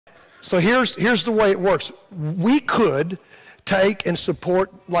So here's the way it works. We could take and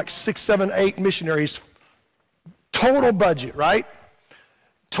support like 6, 7, 8 missionaries, total budget, right?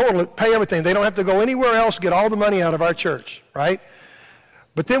 Total, pay everything. They don't have to go anywhere else, get all the money out of our church, right?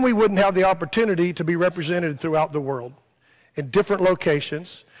 But then we wouldn't have the opportunity to be represented throughout the world in different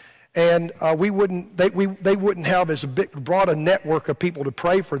locations. And they wouldn't have as broad a network of people to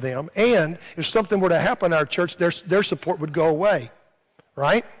pray for them. And if something were to happen in our church, their support would go away,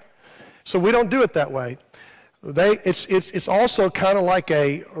 right? So we don't do it that way. It's also kind of like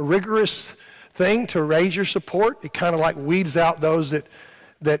a rigorous thing to raise your support. It kind of like weeds out those that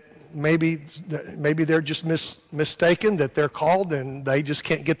maybe they're just mistaken that they're called and they just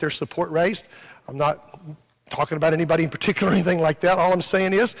can't get their support raised. I'm not talking about anybody in particular or anything like that. All I'm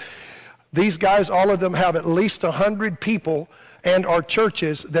saying is these guys, all of them have at least 100 people and our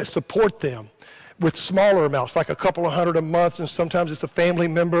churches that support them with smaller amounts, like a couple of hundred a month, and sometimes it's a family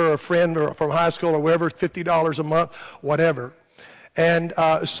member or a friend or from high school or wherever, $50 a month, whatever. And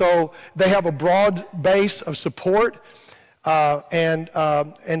so they have a broad base of support and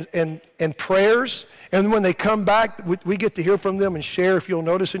prayers. And when they come back, we get to hear from them and share. If you'll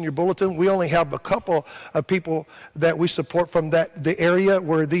notice in your bulletin, we only have a couple of people that we support from the area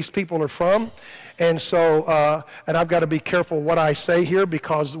where these people are from. And so, and I've got to be careful what I say here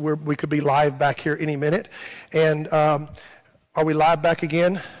because we could be live back here any minute. And are we live back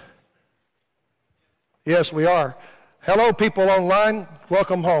again? Yes, we are. Hello, people online.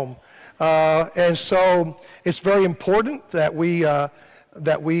 Welcome home. And so it's very important that we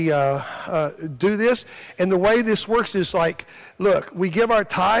do this. And the way this works is like, look, we give our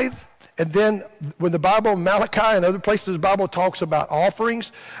tithe, and then when the Bible, Malachi and other places the Bible talks about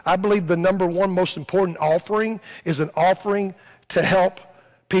offerings, I believe the number one most important offering is an offering to help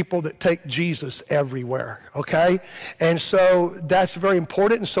people that take Jesus everywhere, okay? And so that's very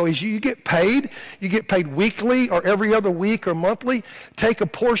important. And so as you get paid weekly or every other week or monthly, take a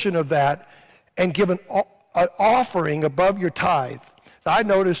portion of that and give an offering above your tithe. I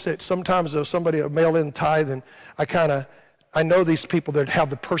notice that sometimes if somebody will mail in tithe, and I know these people that have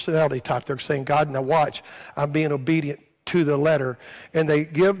the personality type. They're saying, God, now watch, I'm being obedient to the letter. And they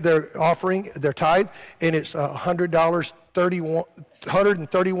give their offering, their tithe, and it's $131,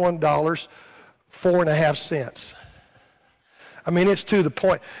 $4.50. I mean, it's to the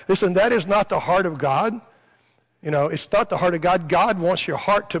point. Listen, that is not the heart of God. You know, it's not the heart of God. God wants your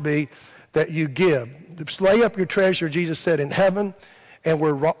heart to be that you give. Lay up your treasure, Jesus said, in heaven, and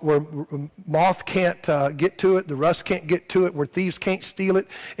where moth can't get to it, the rust can't get to it, where thieves can't steal it,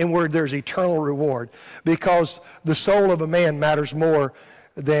 and where there's eternal reward. Because the soul of a man matters more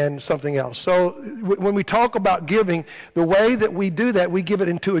than something else. So when we talk about giving, the way that we do that, we give it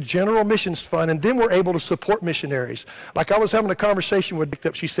into a general missions fund, and then we're able to support missionaries. Like I was having a conversation with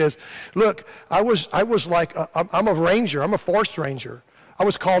Dick, she says, look, I was like, I'm a ranger, I'm a forest ranger. I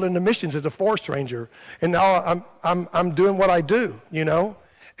was called into missions as a forest ranger, and now I'm doing what I do, you know.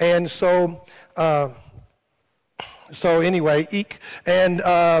 And so anyway,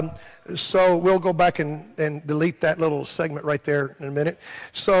 so we'll go back and delete that little segment right there in a minute.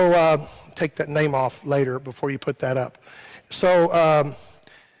 So take that name off later before you put that up. So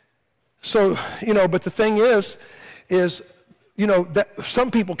you know, but the thing is, you know, that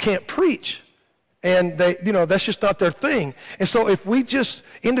some people can't preach. And they, you know, that's just not their thing. And so if we just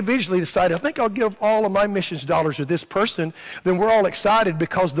individually decide, I think I'll give all of my missions dollars to this person, then we're all excited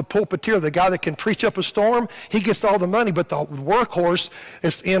because the pulpiteer, the guy that can preach up a storm, he gets all the money, but the workhorse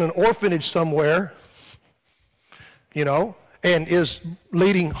is in an orphanage somewhere, you know, and is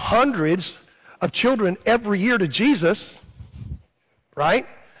leading hundreds of children every year to Jesus, right?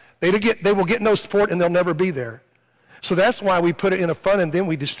 They will get no support and they'll never be there. So that's why we put it in a fund and then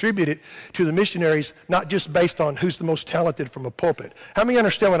we distribute it to the missionaries, not just based on who's the most talented from a pulpit. How many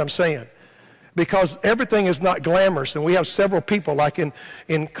understand what I'm saying? Because everything is not glamorous, and we have several people like in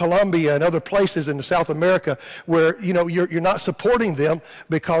Colombia and other places in South America where, you know, you're not supporting them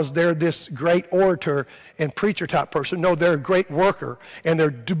because they're this great orator and preacher type person. No, they're a great worker, and they're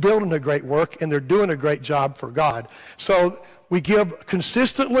building a great work, and they're doing a great job for God. So we give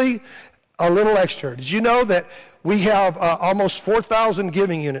consistently a little extra. Did you know that we have almost 4,000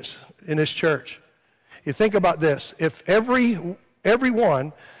 giving units in this church? You think about this. If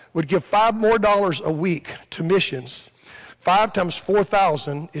everyone would give $5 more a week to missions, 5 times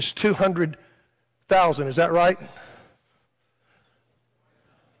 4,000 is 200,000. Is that right?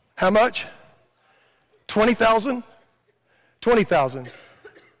 How much? 20,000? 20,000.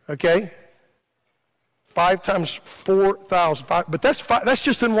 Okay? 5 times 4,000. But that's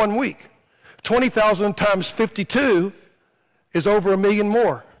just in 1 week. 20,000 times 52 is over 1 million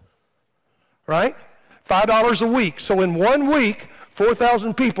more. right? $5 a week. So in 1 week,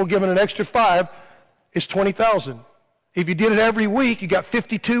 4,000 people giving an extra 5 is 20,000. If you did it every week, you got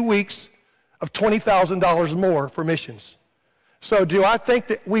 52 weeks of $20,000 more for missions. So do I think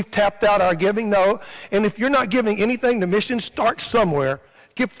that we've tapped out our giving? No. And if you're not giving anything to missions, start somewhere.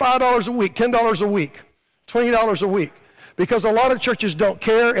 Give $5 a week, $10 a week, $20 a week. Because a lot of churches don't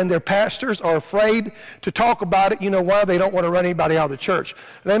care and their pastors are afraid to talk about it. You know why? They don't want to run anybody out of the church.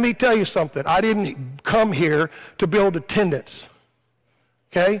 Let me tell you something. I didn't come here to build attendance,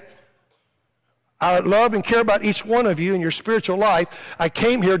 okay? I love and care about each one of you in your spiritual life. I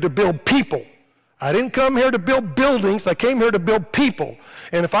came here to build people. I didn't come here to build buildings. I came here to build people.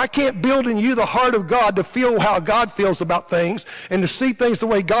 And if I can't build in you the heart of God to feel how God feels about things and to see things the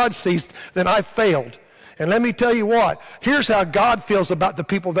way God sees, then I failed. And let me tell you what, here's how God feels about the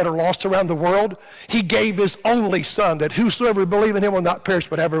people that are lost around the world. He gave his only son that whosoever believe in him will not perish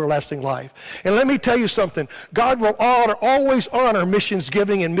but have everlasting life. And let me tell you something, God will always honor missions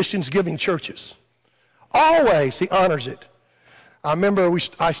giving and missions giving churches. Always, he honors it. I remember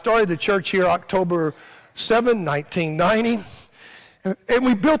I started the church here October 7, 1990, and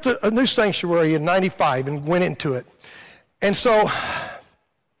we built a new sanctuary in 95 and went into it. And so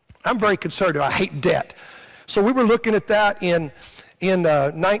I'm very conservative. I hate debt. So we were looking at that in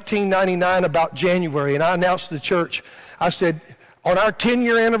 1999 about January, and I announced to the church, I said, on our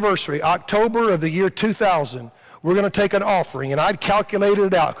 10-year anniversary, October of the year 2000, we're going to take an offering. And I'd calculated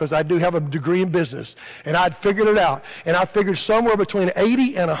it out because I do have a degree in business. And I'd figured it out. And I figured somewhere between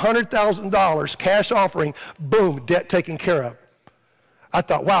 $80,000 and $100,000 cash offering, boom, debt taken care of. I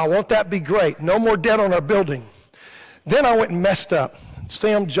thought, wow, won't that be great? No more debt on our building. Then I went and messed up.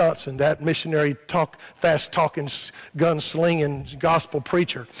 Sam Johnson, that missionary fast-talking, gun-slinging gospel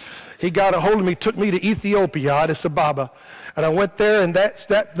preacher, he got a hold of me, took me to Ethiopia, Addis Ababa. And I went there, and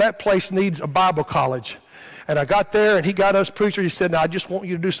that place needs a Bible college. And I got there, and he got us preachers. He said, now, I just want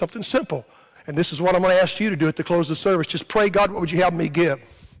you to do something simple. And this is what I'm going to ask you to do at the close of the service. Just pray, God, what would you have me give?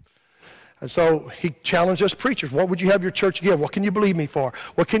 And so he challenged us preachers. What would you have your church give? What can you believe me for?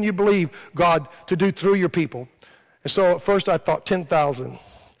 What can you believe God to do through your people? And so at first I thought 10,000.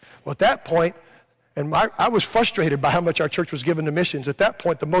 Well, at that point, and I was frustrated by how much our church was giving to missions. At that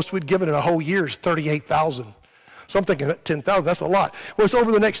point, the most we'd given in a whole year is 38,000. So I'm thinking 10,000, that's a lot. Well, it's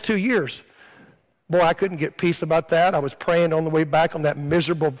over the next 2 years. Boy, I couldn't get peace about that. I was praying on the way back on that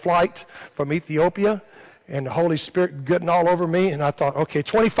miserable flight from Ethiopia, and the Holy Spirit getting all over me, and I thought, okay,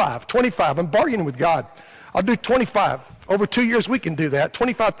 25. I'm bargaining with God. I'll do 25. Over 2 years, we can do that.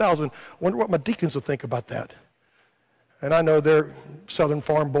 25,000. Wonder what my deacons will think about that. And I know they're Southern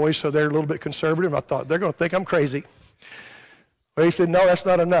farm boys, so they're a little bit conservative. I thought, they're going to think I'm crazy. But he said, no, that's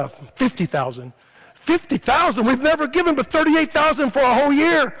not enough. 50,000. 50,000? We've never given but 38,000 for a whole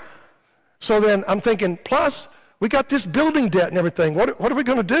year. So then I'm thinking, plus, we got this building debt and everything. What are we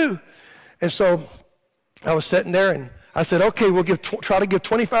going to do? And so I was sitting there, and I said, okay, we'll try to give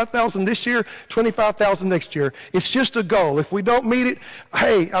 25,000 this year, 25,000 next year. It's just a goal. If we don't meet it,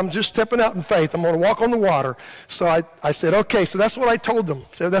 hey, I'm just stepping out in faith. I'm going to walk on the water. So I said, okay, so that's what I told them.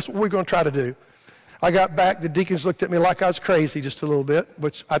 So that's what we're going to try to do. I got back. The deacons looked at me like I was crazy just a little bit,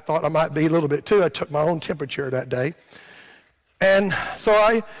 which I thought I might be a little bit too. I took my own temperature that day. And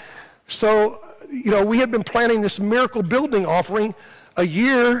so we had been planning this miracle building offering a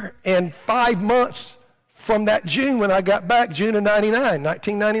year and 5 months from that June when I got back, June of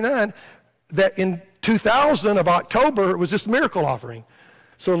 1999, that in 2000 of October, it was this miracle offering.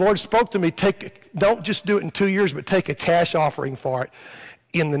 So the Lord spoke to me, don't just do it in 2 years, but take a cash offering for it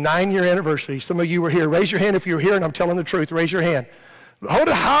in the 9-year anniversary. Some of you were here. Raise your hand if you were here and I'm telling the truth. Raise your hand. Hold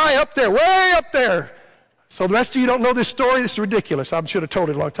it high up there, way up there. So the rest of you don't know this story. This is ridiculous. I should have told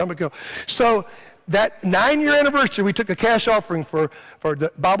it a long time ago. So that 9-year anniversary, we took a cash offering for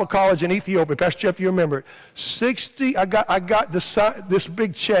the Bible College in Ethiopia. Pastor Jeff, you remember it. I got this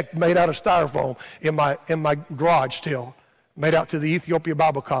big check made out of styrofoam in my garage still, made out to the Ethiopia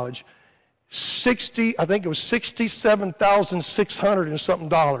Bible College. I think it was $67,600 and something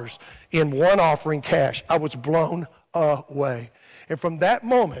in one offering cash. I was blown away. And from that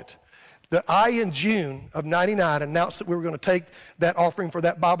moment, in June of 99 announced that we were going to take that offering for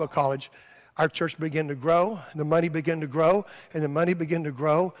that Bible college. Our church began to grow, and the money began to grow, and the money began to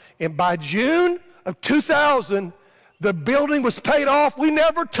grow. And by June of 2000, the building was paid off. We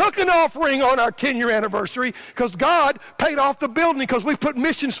never took an offering on our 10-year anniversary because God paid off the building because we put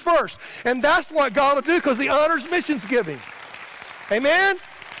missions first. And that's what God will do because he honors missions giving. Amen?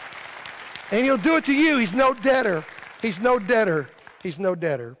 And he'll do it to you. He's no debtor. He's no debtor. He's no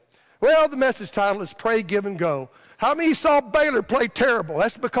debtor. Well, the message title is Pray, Give, and Go. How many saw Baylor play terrible?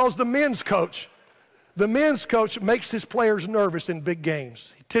 That's because the men's coach makes his players nervous in big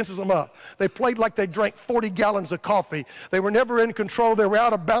games. He tenses them up. They played like they drank 40 gallons of coffee. They were never in control. They were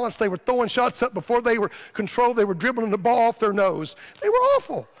out of balance. They were throwing shots up before they were controlled. They were dribbling the ball off their nose. They were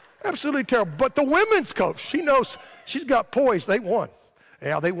awful, absolutely terrible. But the women's coach, she knows, she's got poise. They won.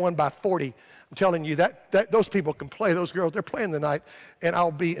 Yeah, they won by 40. I'm telling you, that those people can play. Those girls, they're playing tonight, and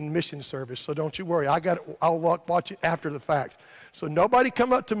I'll be in mission service, so don't you worry. I'll watch it after the fact. So nobody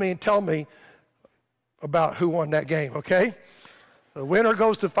come up to me and tell me about who won that game, okay? The winner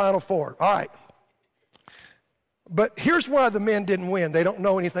goes to Final Four. All right. But here's why the men didn't win. They don't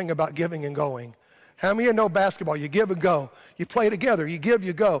know anything about giving and going. How many of you know basketball? You give and go. You play together. You give,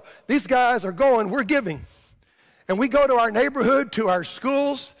 you go. These guys are going, we're giving. And we go to our neighborhood, to our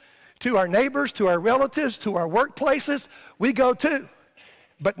schools, to our neighbors, to our relatives, to our workplaces. We go too.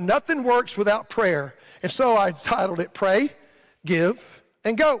 But nothing works without prayer. And so I titled it, Pray, Give,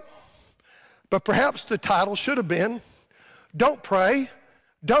 and Go. But perhaps the title should have been, Don't Pray,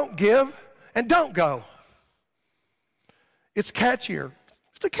 Don't Give, and Don't Go. It's catchier.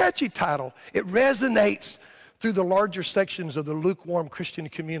 It's a catchy title. It resonates through the larger sections of the lukewarm Christian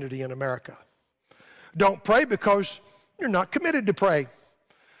community in America. Don't pray because you're not committed to pray.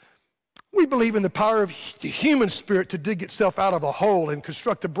 We believe in the power of the human spirit to dig itself out of a hole and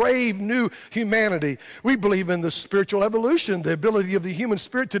construct a brave new humanity. We believe in the spiritual evolution, the ability of the human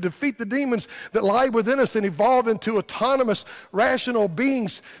spirit to defeat the demons that lie within us and evolve into autonomous, rational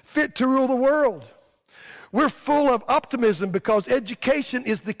beings fit to rule the world. We're full of optimism because education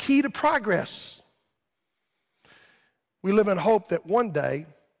is the key to progress. We live in hope that one day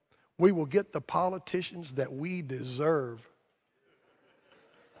we will get the politicians that we deserve.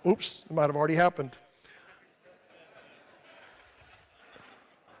 Oops, it might have already happened.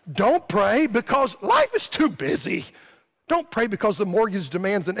 Don't pray because life is too busy. Don't pray because the mortgage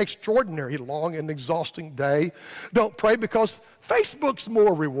demands an extraordinary long and exhausting day. Don't pray because Facebook's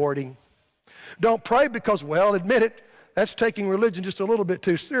more rewarding. Don't pray because, well, admit it, that's taking religion just a little bit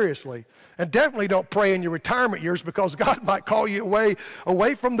too seriously. And definitely don't pray in your retirement years because God might call you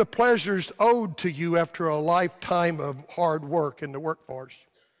away from the pleasures owed to you after a lifetime of hard work in the workforce.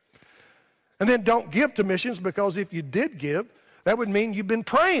 And then don't give to missions because if you did give, that would mean you've been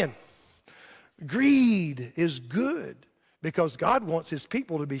praying. Greed is good because God wants his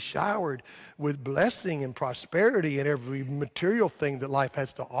people to be showered with blessing and prosperity and every material thing that life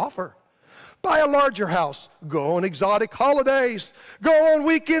has to offer. Buy a larger house, go on exotic holidays, go on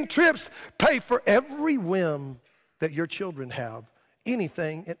weekend trips, pay for every whim that your children have,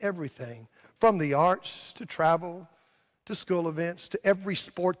 anything and everything, from the arts to travel to school events to every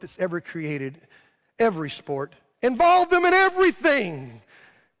sport that's ever created, every sport. Involve them in everything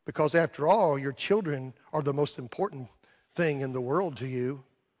because after all, your children are the most important thing in the world to you.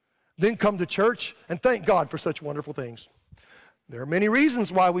 Then come to church and thank God for such wonderful things. There are many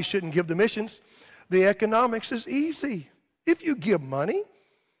reasons why we shouldn't give to missions. The economics is easy. If you give money,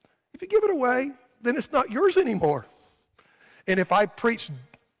 if you give it away, then it's not yours anymore. And if I preach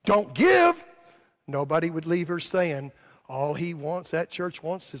don't give, nobody would leave here saying, all he wants, that church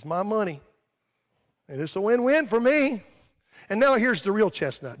wants, is my money. And it's a win-win for me. And now here's the real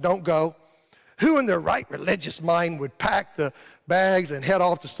chestnut. Don't go. Who in their right religious mind would pack the bags and head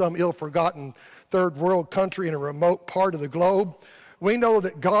off to some ill-forgotten third world country in a remote part of the globe? We know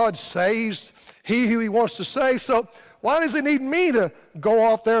that God saves he who he wants to save, so why does he need me to go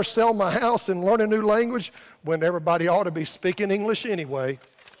off there, sell my house, and learn a new language when everybody ought to be speaking English anyway?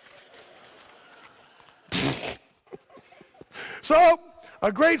 So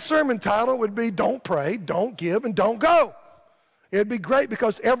a great sermon title would be Don't Pray, Don't Give, and Don't Go. It'd be great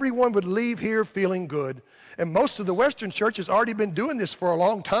because everyone would leave here feeling good. And most of the Western church has already been doing this for a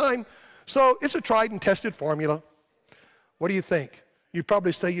long time. So it's a tried and tested formula. What do you think? You'd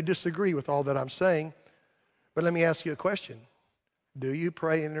probably say you disagree with all that I'm saying. But let me ask you a question. Do you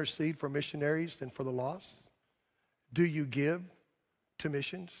pray and intercede for missionaries and for the lost? Do you give to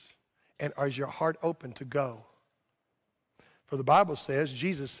missions? And is your heart open to go? For the Bible says,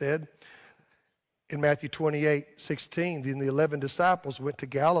 Jesus said, in Matthew 28:16, then the 11 disciples went to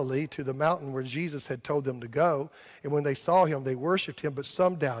Galilee to the mountain where Jesus had told them to go. And when they saw him, they worshiped him, but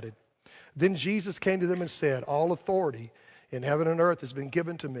some doubted. Then Jesus came to them and said, all authority in heaven and earth has been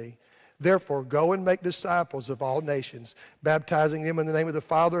given to me. Therefore, go and make disciples of all nations, baptizing them in the name of the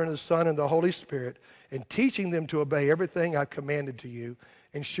Father and the Son and the Holy Spirit, and teaching them to obey everything I've commanded to you.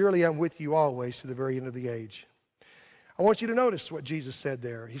 And surely I'm with you always to the very end of the age. I want you to notice what Jesus said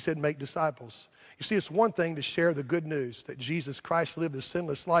there. He said, make disciples. You see, it's one thing to share the good news that Jesus Christ lived a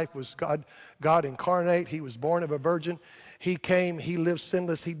sinless life, was God incarnate. He was born of a virgin. He came, he lived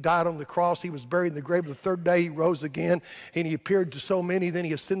sinless. He died on the cross. He was buried in the grave. The third day he rose again, and he appeared to so many. Then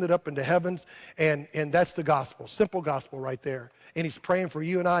he ascended up into heavens, and that's the gospel, simple gospel right there. And he's praying for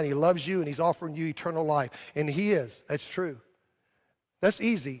you and I, and he loves you, and he's offering you eternal life. And he is. That's true. That's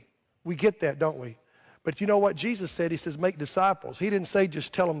easy. We get that, don't we? But you know what Jesus said? He says, make disciples. He didn't say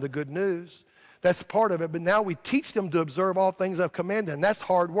just tell them the good news. That's part of it, but now we teach them to observe all things I've commanded, and that's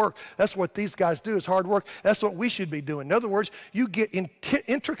hard work. That's what these guys do, is hard work. That's what we should be doing. In other words, you get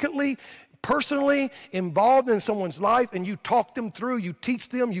intricately, personally involved in someone's life, and you talk them through, you teach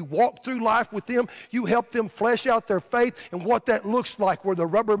them, you walk through life with them, you help them flesh out their faith and what that looks like, where the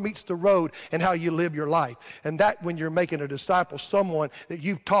rubber meets the road, and how you live your life. And that, when you're making a disciple, someone that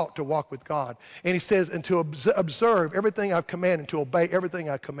you've taught to walk with God. And he says, and to observe everything I've commanded, and to obey everything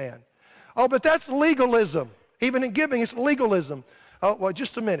I command. Oh, but that's legalism. Even in giving, it's legalism. Oh, well,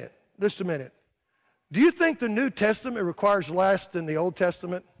 just a minute. Just a minute. Do you think the New Testament requires less than the Old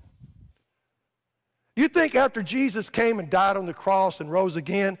Testament? Do you think after Jesus came and died on the cross and rose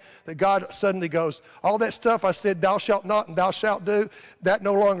again, that God suddenly goes, all that stuff I said, thou shalt not and thou shalt do, that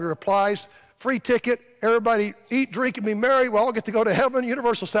no longer applies? Free ticket, everybody eat, drink, and be merry. We all get to go to heaven,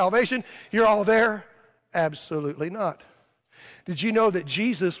 universal salvation. You're all there? Absolutely not. Did you know that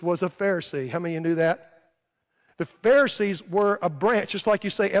Jesus was a Pharisee? How many of you knew that? The Pharisees were a branch, just like you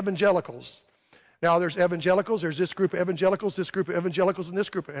say evangelicals. Now there's evangelicals, there's this group of evangelicals, this group of evangelicals, and this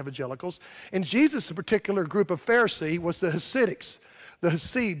group of evangelicals. And Jesus' particular group of Pharisee was the Hasidics, the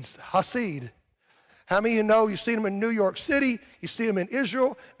Hasid. How many of you know you've seen them in New York City, you see them in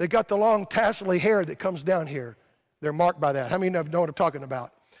Israel, they got the long tassel hair that comes down here. They're marked by that. How many of you know what I'm talking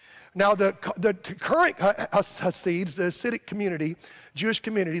about? Now, the current Hasids, the Hasidic community, Jewish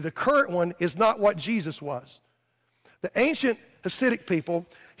community, the current one is not what Jesus was. The ancient Hasidic people,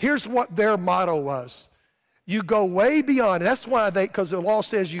 here's what their motto was. You go way beyond. That's why because the law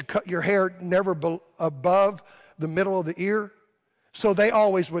says you cut your hair never above the middle of the ear. So they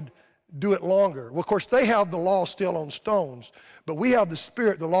always would do it longer. Well, of course, they have the law still on stones, but we have the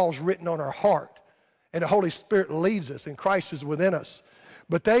Spirit, the law is written on our heart. And the Holy Spirit leads us, and Christ is within us.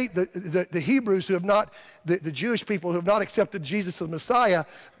 But the Hebrews who have not, the Jewish people who have not accepted Jesus as Messiah,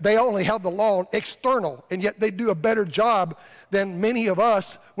 they only have the law external, and yet they do a better job than many of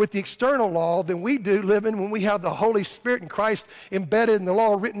us with the external law than we do living when we have the Holy Spirit and Christ embedded in the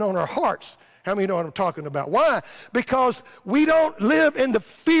law written on our hearts. How many know what I'm talking about? Why? Because we don't live in the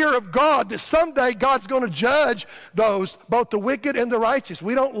fear of God, that someday God's going to judge those, both the wicked and the righteous.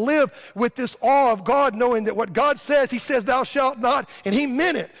 We don't live with this awe of God, knowing that what God says, he says, thou shalt not, and he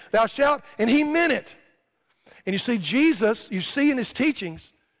meant it. Thou shalt, and he meant it. And you see, Jesus, you see in his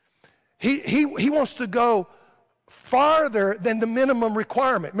teachings, he wants to go farther than the minimum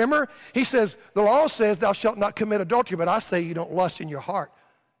requirement. Remember, he says, the law says, thou shalt not commit adultery, but I say you don't lust in your heart.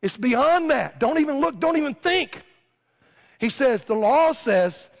 It's beyond that. Don't even look, don't even think. He says, the law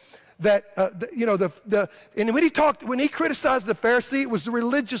says that, and when he criticized the Pharisee, it was the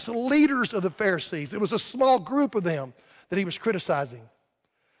religious leaders of the Pharisees. It was a small group of them that he was criticizing.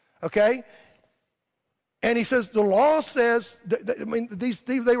 Okay? And he says, the law says,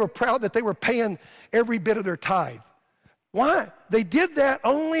 they were proud that they were paying every bit of their tithe. Why? They did that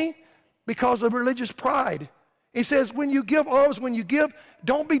only because of religious pride. He says, when you give alms, when you give,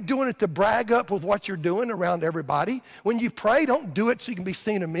 don't be doing it to brag up with what you're doing around everybody. When you pray, don't do it so you can be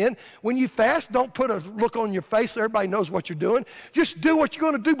seen of men. When you fast, don't put a look on your face so everybody knows what you're doing. Just do what you're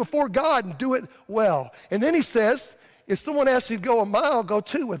going to do before God and do it well. And then he says, if someone asks you to go a mile, go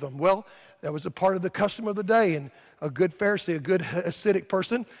 2 with them. Well, that was a part of the custom of the day. And a good Pharisee, a good Hasidic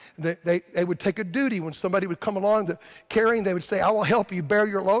person, they would take a duty. When somebody would come along carrying, they would say, I will help you bear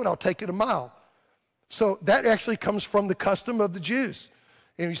your load. I'll take it a mile. So that actually comes from the custom of the Jews.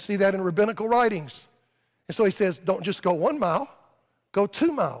 And you see that in rabbinical writings. And so he says, don't just go 1 mile, go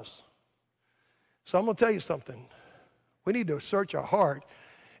 2 miles. So I'm going to tell you something. We need to search our heart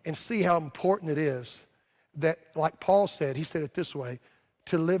and see how important it is that, like Paul said, he said it this way,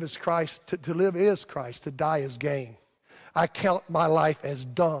 to live is Christ, to live is Christ, to die is gain. I count my life as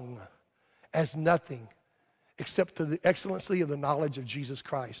dung, as nothing, except to the excellency of the knowledge of Jesus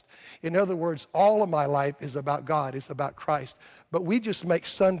Christ. In other words, all of my life is about God. It's about Christ. But we just make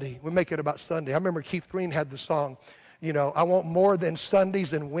Sunday. We make it about Sunday. I remember Keith Green had the song, I want more than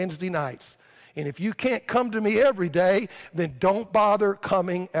Sundays and Wednesday nights. And if you can't come to me every day, then don't bother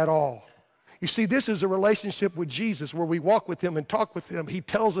coming at all. You see, this is a relationship with Jesus where we walk with him and talk with him. He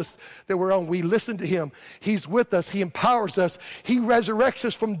tells us that we're on. We listen to him. He's with us. He empowers us. He resurrects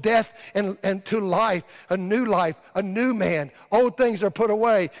us from death and to life, a new man. Old things are put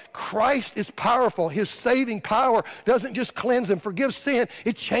away. Christ is powerful. His saving power doesn't just cleanse and forgive sin.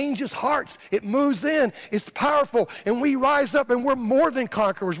 It changes hearts. It moves in. It's powerful. And we rise up and we're more than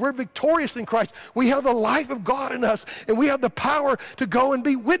conquerors. We're victorious in Christ. We have the life of God in us, and we have the power to go and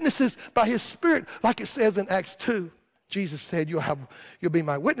be witnesses by his Spirit, like it says in Acts 2. Jesus said, you'll be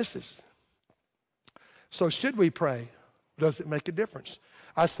my witnesses. So should we pray? Does it make a difference?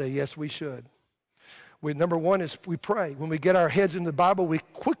 I say yes, we should. Number one is we pray. When we get our heads in the Bible, we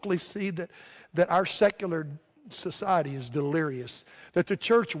quickly see that our secular society is delirious, that the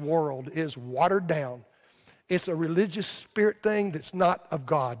church world is watered down. It's a religious spirit thing that's not of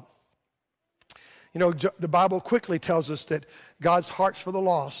God. You know, the Bible quickly tells us that God's heart's for the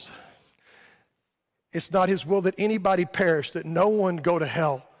lost. It's not his will that anybody perish, that no one go to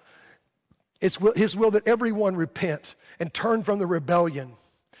hell. It's his will that everyone repent and turn from the rebellion.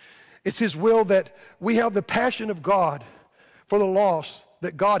 It's his will that we have the passion of God for the lost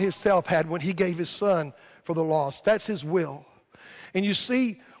that God himself had when he gave his son for the lost. That's his will. And you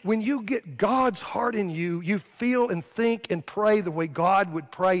see, when you get God's heart in you, you feel and think and pray the way God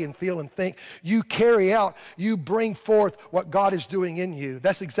would pray and feel and think. You carry out, you bring forth what God is doing in you.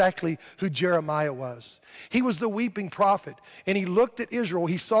 That's exactly who Jeremiah was. He was the weeping prophet, and he looked at Israel.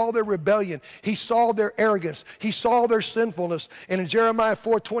 He saw their rebellion. He saw their arrogance. He saw their sinfulness. And in Jeremiah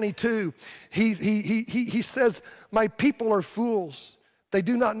 4:22, he says, my people are fools. They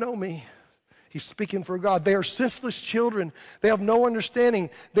do not know me. He's speaking for God. They are senseless children. They have no understanding.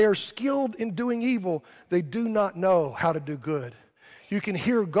 They are skilled in doing evil. They do not know how to do good. You can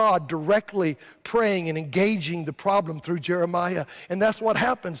hear God directly praying and engaging the problem through Jeremiah. And that's what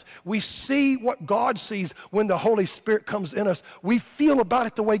happens. We see what God sees when the Holy Spirit comes in us. We feel about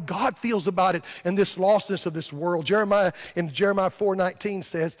it the way God feels about it in this lostness of this world. Jeremiah 4:19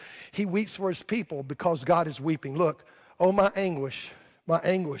 says, he weeps for his people because God is weeping. Look, oh, my anguish,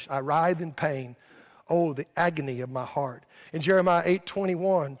 I writhe in pain. Oh, the agony of my heart. In Jeremiah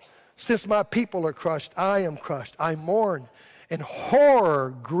 8:21, since my people are crushed, I am crushed. I mourn, and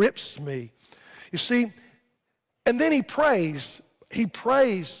horror grips me. You see, and then he prays. He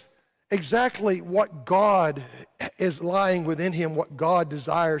prays exactly what God is lying within him, what God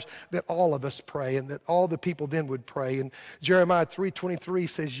desires that all of us pray, and that all the people then would pray. And Jeremiah 3:23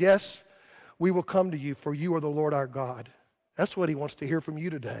 says, yes, we will come to you, for you are the Lord our God. That's what he wants to hear from you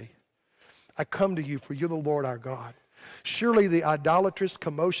today. I come to you, for you're the Lord our God. Surely the idolatrous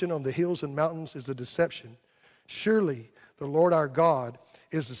commotion on the hills and mountains is a deception. Surely the Lord our God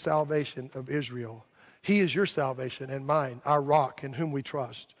is the salvation of Israel. He is your salvation and mine, our rock in whom we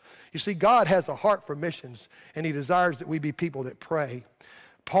trust. You see, God has a heart for missions, and he desires that we be people that pray.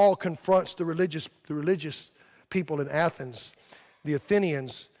 Paul confronts the religious people in Athens, the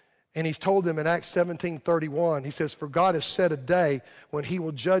Athenians, and he's told them in Acts 17:31, he says, for God has set a day when he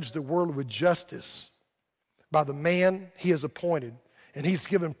will judge the world with justice by the man he has appointed. And he's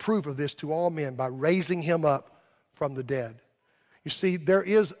given proof of this to all men by raising him up from the dead. You see, there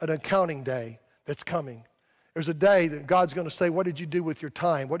is an accounting day that's coming. There's a day that God's going to say, what did you do with your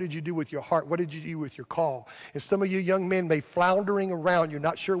time? What did you do with your heart? What did you do with your call? And some of you young men may floundering around. You're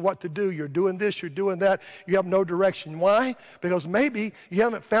not sure what to do. You're doing this, you're doing that. You have no direction. Why? Because maybe you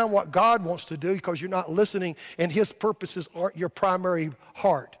haven't found what God wants to do because you're not listening and his purposes aren't your primary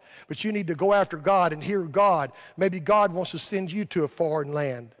heart. But you need to go after God and hear God. Maybe God wants to send you to a foreign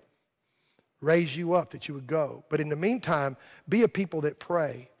land, raise you up that you would go. But in the meantime, be a people that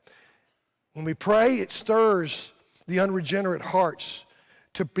pray. When we pray, it stirs the unregenerate hearts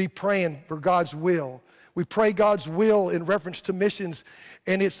to be praying for God's will. We pray God's will in reference to missions,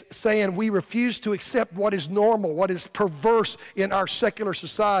 and it's saying we refuse to accept what is normal, what is perverse in our secular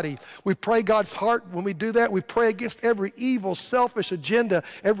society. We pray God's heart. When we do that, we pray against every evil, selfish agenda,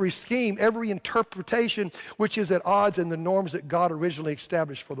 every scheme, every interpretation which is at odds in the norms that God originally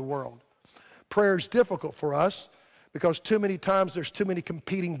established for the world. Prayer is difficult for us, because too many times there's too many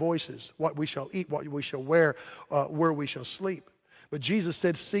competing voices. What we shall eat, what we shall wear, where we shall sleep. But Jesus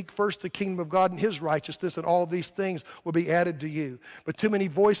said, seek first the kingdom of God and his righteousness, and all these things will be added to you. But too many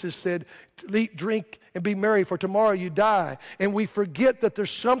voices said, eat, drink, and be merry, for tomorrow you die. And we forget that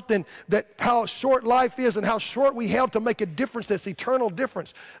there's something that how short life is and how short we have to make a difference, that's eternal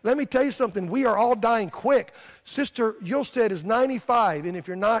difference. Let me tell you something, we are all dying quick. Sister Yulstead is 95, and if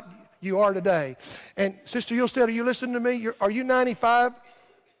you're not, you are today. And Sister Yulstead, are you listening to me? Are you 95?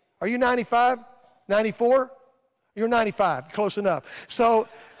 Are you 95? 94? You're 95, close enough. So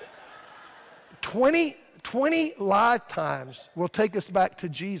 20 lifetimes will take us back to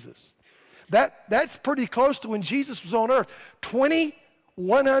Jesus. That's pretty close to when Jesus was on earth. 20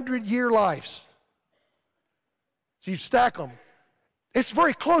 100-year lives. So you stack them. It's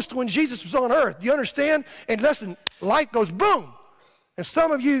very close to when Jesus was on earth. You understand? And listen, light goes boom. And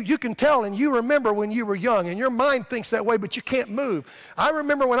some of you, you can tell and you remember when you were young and your mind thinks that way, but you can't move. I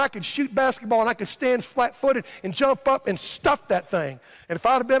remember when I could shoot basketball and I could stand flat-footed and jump up and stuff that thing. And if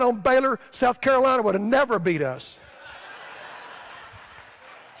I'd have been on Baylor, South Carolina would have never beat us.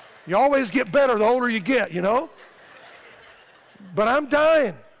 You always get better the older you get, you know? But I'm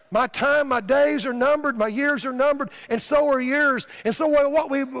dying. My time, my days are numbered, my years are numbered, and so are yours. And so what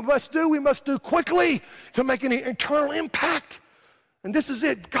we must do quickly to make an eternal impact. And this is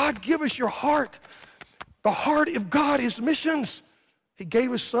it. God, give us your heart. The heart of God is missions. He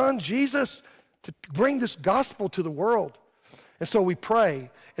gave his son, Jesus, to bring this gospel to the world. And so we pray,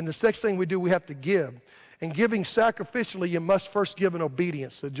 and the next thing we do, we have to give. And giving sacrificially, you must first give in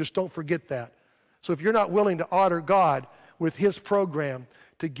obedience. So just don't forget that. So if you're not willing to honor God with his program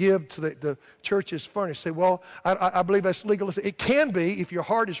to give to the church's furnace, say, well, I believe that's legalistic. It can be if your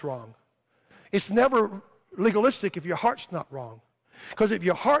heart is wrong. It's never legalistic if your heart's not wrong. Because if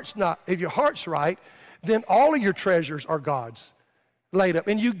your heart's right, then all of your treasures are God's laid up.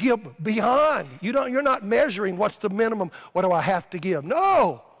 And you give beyond. You're not measuring what's the minimum, what do I have to give.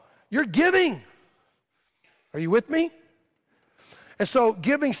 No, you're giving. Are you with me? And so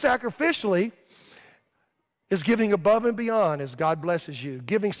giving sacrificially is giving above and beyond as God blesses you.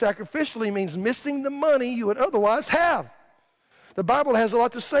 Giving sacrificially means missing the money you would otherwise have. The Bible has a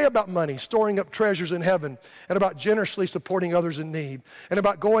lot to say about money, storing up treasures in heaven, and about generously supporting others in need, and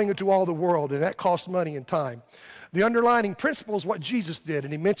about going into all the world, and that costs money and time. The underlying principle is what Jesus did,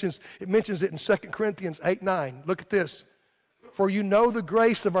 and it mentions it in 2 Corinthians 8:9. Look at this. For you know the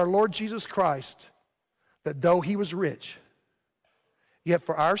grace of our Lord Jesus Christ, that though he was rich, yet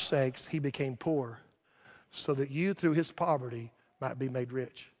for our sakes he became poor, so that you through his poverty might be made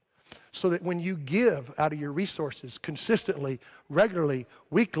rich. So that when you give out of your resources consistently, regularly,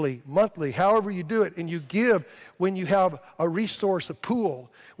 weekly, monthly, however you do it, and you give when you have a resource, a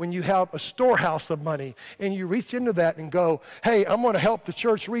pool, when you have a storehouse of money, and you reach into that and go, hey, I'm going to help the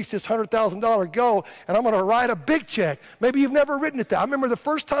church reach this $100,000 goal, and I'm going to write a big check. Maybe you've never written it down. I remember the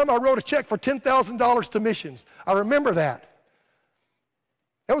first time I wrote a check for $10,000 to missions. I remember that.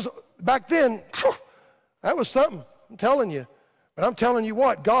 That was, back then, that was something, I'm telling you. But I'm telling you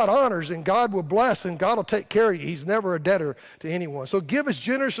what, God honors and God will bless and God will take care of you. He's never a debtor to anyone. So give as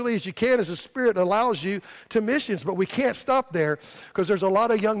generously as you can as the Spirit allows you to missions. But we can't stop there because there's a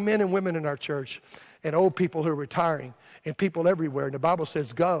lot of young men and women in our church and old people who are retiring and people everywhere. And the Bible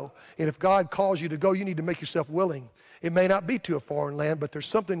says go. And if God calls you to go, you need to make yourself willing. It may not be to a foreign land, but there's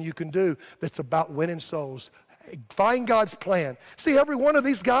something you can do that's about winning souls. Find God's plan. See, every one of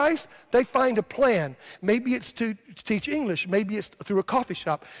these guys, they find a plan. Maybe it's to teach English. Maybe it's through a coffee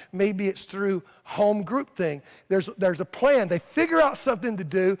shop. Maybe it's through home group thing. There's a plan. They figure out something to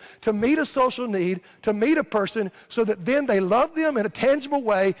do to meet a social need, to meet a person, so that then they love them in a tangible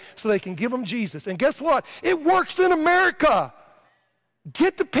way so they can give them Jesus. And guess what? It works in America.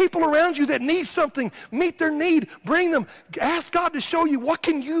 Get the people around you that need something, meet their need, bring them. Ask God to show you what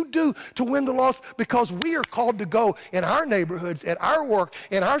can you do to win the lost, because we are called to go in our neighborhoods, at our work,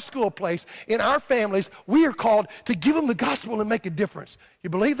 in our school place, in our families. We are called to give them the gospel and make a difference. You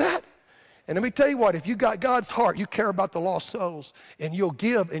believe that? And let me tell you what, if you got God's heart, you care about the lost souls, and you'll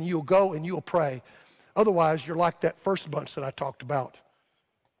give and you'll go and you'll pray. Otherwise, you're like that first bunch that I talked about.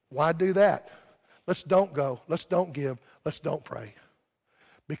 Why do that? Let's don't go. Let's don't give. Let's don't pray.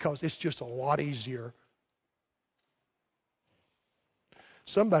 Because it's just a lot easier.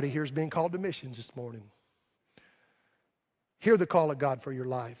 Somebody here is being called to missions this morning. Hear the call of God for your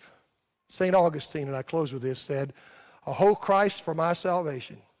life. St. Augustine, and I close with this, said, a whole Christ for my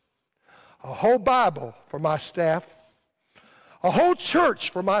salvation, a whole Bible for my staff, a whole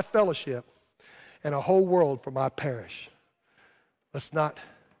church for my fellowship, and a whole world for my parish. Let's not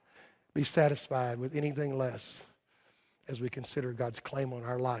be satisfied with anything less as we consider God's claim on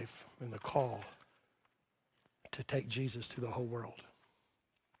our life and the call to take Jesus to the whole world.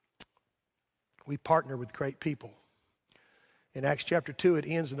 We partner with great people. In Acts chapter 2, it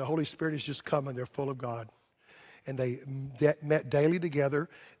ends and the Holy Spirit has just come and they're full of God. And they met daily together.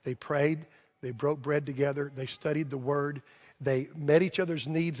 They prayed. They broke bread together. They studied the Word. They met each other's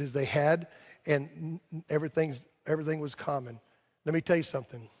needs as they had, and everything was common. Let me tell you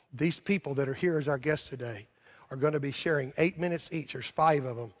something. These people that are here as our guests today are going to be sharing 8 minutes each. There's 5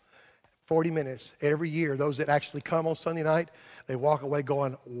 of them, 40 minutes every year. Those that actually come on Sunday night, they walk away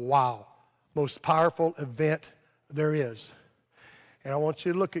going, wow, most powerful event there is. And I want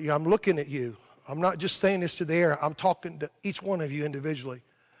you to look at you. I'm looking at you. I'm not just saying this to the air. I'm talking to each one of you individually.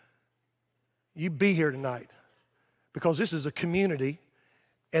 You be here tonight because this is a community,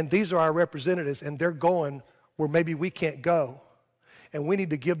 and these are our representatives, and they're going where maybe we can't go. And we need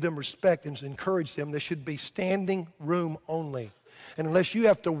to give them respect and encourage them. There should be standing room only. And unless you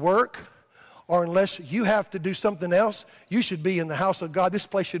have to work or unless you have to do something else, you should be in the house of God. This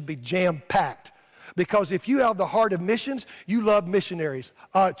place should be jam-packed. Because if you have the heart of missions, you love missionaries.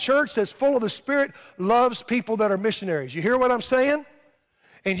 A church that's full of the Spirit loves people that are missionaries. You hear what I'm saying?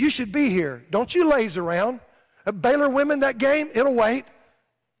 And you should be here. Don't you laze around. Baylor women, that game, it'll wait.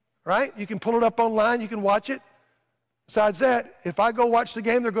 Right? You can pull it up online. You can watch it. Besides that, if I go watch the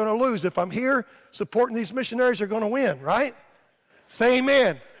game, they're going to lose. If I'm here supporting these missionaries, they're going to win. Right? Say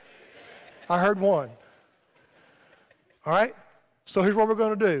amen. I heard one. All right? So here's what we're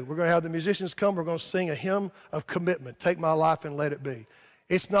going to do. We're going to have the musicians come. We're going to sing a hymn of commitment. Take my life and let it be.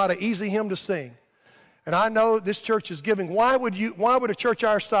 It's not an easy hymn to sing. And I know this church is giving. Why would a church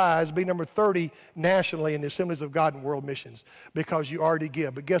our size be number 30 nationally in the Assemblies of God and World Missions? Because you already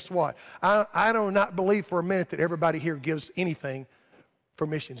give. But guess what? I do not believe for a minute that everybody here gives anything for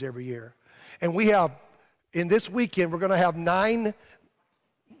missions every year. And we have, in this weekend, we're going to have 9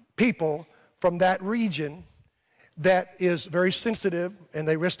 people from that region that is very sensitive, and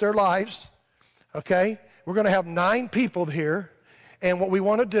they risk their lives, okay? We're going to have 9 people here, and what we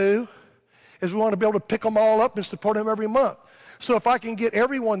want to do is we want to be able to pick them all up and support them every month. So if I can get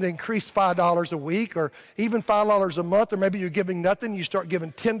everyone to increase $5 a week or even $5 a month, or maybe you're giving nothing, you start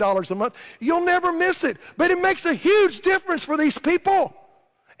giving $10 a month, you'll never miss it. But it makes a huge difference for these people.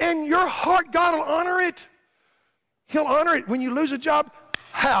 And your heart, God will honor it. He'll honor it. When you lose a job,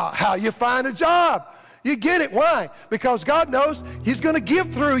 how you find a job. You get it. Why? Because God knows He's going to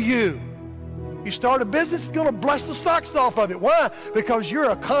give through you. You start a business, He's going to bless the socks off of it. Why? Because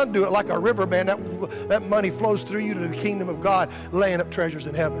you're a conduit like a river, man. That money flows through you to the kingdom of God, laying up treasures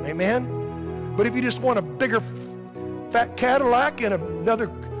in heaven. Amen? But if you just want a bigger fat Cadillac and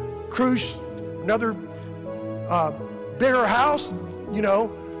another cruise, another bigger house, you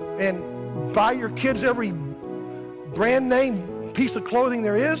know, and buy your kids every brand name piece of clothing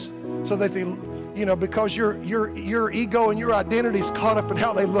there is so that they, you know, because your ego and your identity is caught up in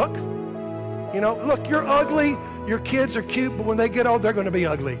how they look. You know, look, you're ugly, your kids are cute, but when they get old, they're going to be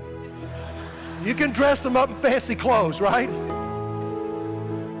ugly. You can dress them up in fancy clothes, right?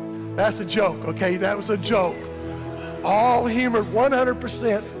 That's a joke, okay? That was a joke. All humor,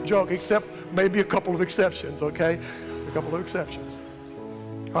 100% joke, except maybe a couple of exceptions, okay? A couple of exceptions.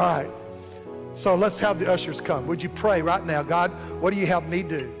 All right. So let's have the ushers come. Would you pray right now? God, what do you have me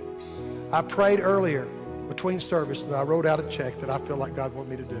do? I prayed earlier between service, and I wrote out a check that I feel like God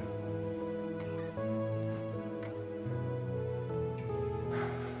wanted me to do.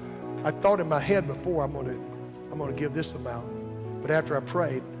 I thought in my head before, I'm going to give this amount. But after I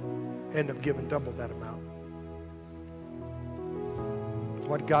prayed, I ended up giving double that amount.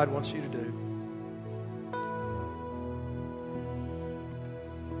 What God wants you to do.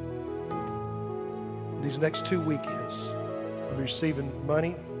 These next 2 weekends, we'll be receiving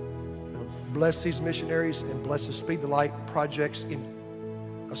money. It'll bless these missionaries and bless the Speed the Light projects in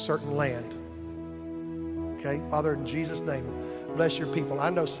a certain land. Okay? Father, in Jesus' name, bless your people. I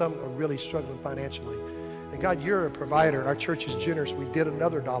know some are really struggling financially. And God, you're a provider. Our church is generous. We did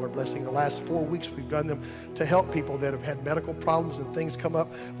another dollar blessing. The last 4 weeks, we've done them to help people that have had medical problems and things come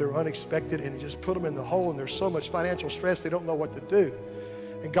up. They're unexpected, and just put them in the hole, and there's so much financial stress, they don't know what to do.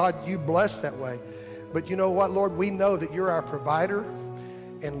 And God, you bless that way. But you know what, Lord? We know that you're our provider.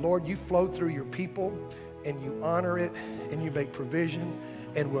 And Lord, you flow through your people, and you honor it, and you make provision,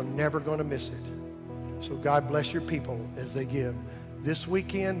 and we're never going to miss it. So God, bless your people as they give this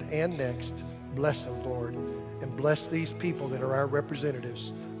weekend and next. Bless them, Lord, and bless these people that are our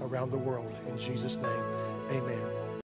representatives around the world. In Jesus' name, amen.